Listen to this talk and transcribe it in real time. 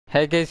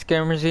Hey guys,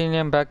 Gamers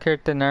Union back here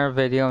with another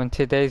video, and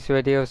today's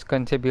video is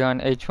going to be on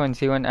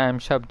H1z1 Item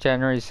Shop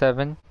January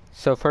 7.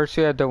 So first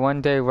we have the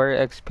 1 day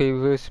rare XP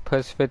boost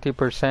plus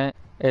 50%,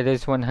 it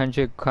is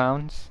 100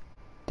 crowns.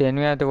 Then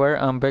we have the rare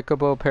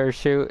unbreakable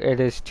parachute, it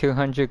is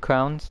 200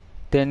 crowns.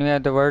 Then we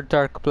have the rare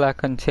dark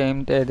black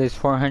untamed, it is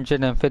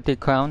 450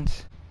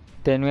 crowns.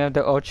 Then we have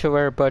the ultra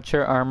rare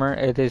butcher armor,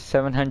 it is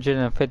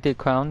 750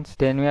 crowns.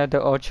 Then we have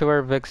the ultra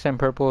rare vixen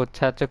purple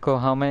tactical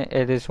helmet,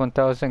 it is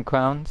 1000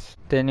 crowns.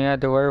 Then we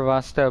have the rare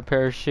Rasta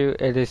parachute,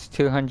 it is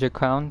 200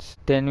 crowns.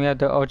 Then we have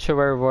the ultra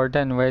rare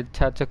Warden red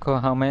tactical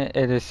helmet,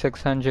 it is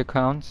 600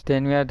 crowns.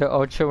 Then we have the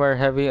ultra rare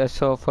heavy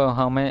assault foil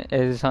helmet,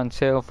 it is on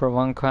sale for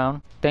 1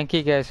 crown. Thank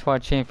you guys for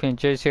watching. If you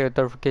enjoyed this video,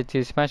 don't forget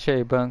to smash the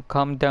like button,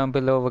 comment down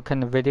below what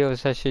kind of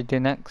videos I should do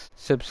next.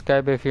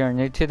 Subscribe if you are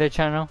new to the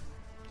channel.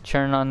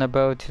 Turn on the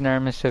bell to never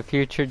miss a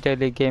future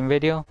daily game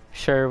video.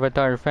 Share with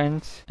our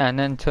friends. And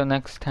until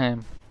next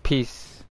time, peace.